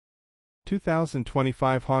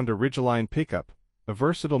2025 Honda Ridgeline Pickup, a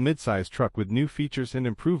versatile midsize truck with new features and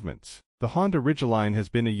improvements. The Honda Ridgeline has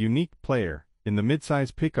been a unique player in the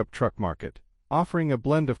midsize pickup truck market, offering a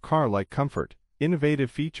blend of car-like comfort, innovative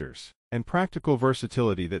features, and practical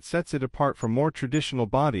versatility that sets it apart from more traditional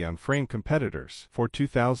body-on-frame competitors. For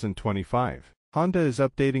 2025, Honda is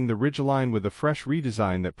updating the Ridgeline with a fresh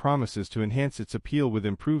redesign that promises to enhance its appeal with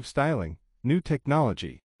improved styling, new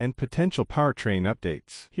technology, and potential powertrain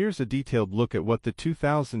updates. Here's a detailed look at what the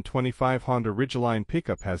 2025 Honda Ridgeline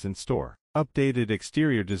Pickup has in store. Updated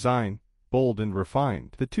exterior design, bold and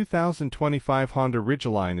refined. The 2025 Honda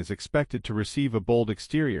Ridgeline is expected to receive a bold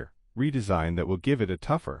exterior redesign that will give it a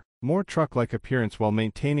tougher, more truck-like appearance while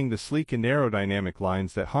maintaining the sleek and aerodynamic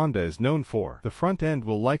lines that Honda is known for. The front end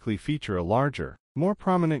will likely feature a larger, more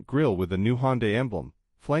prominent grille with a new Honda emblem,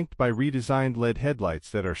 flanked by redesigned LED headlights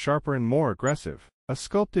that are sharper and more aggressive. A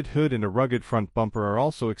sculpted hood and a rugged front bumper are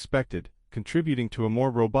also expected, contributing to a more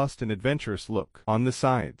robust and adventurous look. On the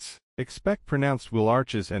sides, expect pronounced wheel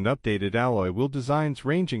arches and updated alloy wheel designs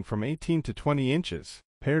ranging from 18 to 20 inches,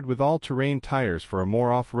 paired with all-terrain tires for a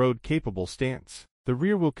more off-road capable stance. The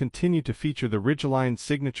rear will continue to feature the Ridgeline's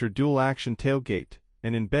signature dual-action tailgate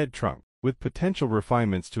and in-bed trunk, with potential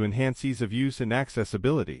refinements to enhance ease of use and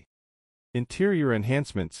accessibility. Interior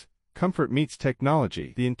enhancements. Comfort meets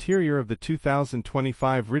technology. The interior of the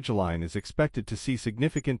 2025 Ridgeline is expected to see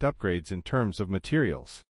significant upgrades in terms of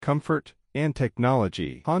materials, comfort, and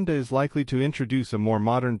technology. Honda is likely to introduce a more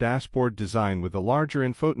modern dashboard design with a larger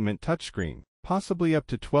infotainment touchscreen, possibly up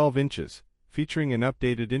to 12 inches, featuring an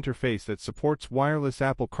updated interface that supports wireless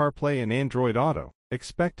Apple CarPlay and Android Auto.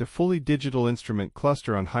 Expect a fully digital instrument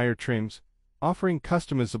cluster on higher trims, offering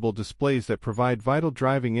customizable displays that provide vital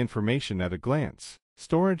driving information at a glance.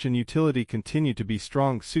 Storage and utility continue to be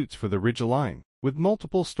strong suits for the Ridgeline, with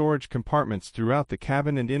multiple storage compartments throughout the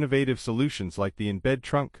cabin and innovative solutions like the in-bed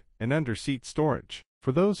trunk and under-seat storage.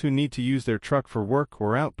 For those who need to use their truck for work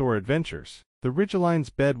or outdoor adventures, the Ridgeline's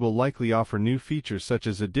bed will likely offer new features such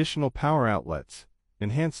as additional power outlets,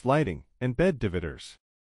 enhanced lighting, and bed dividers.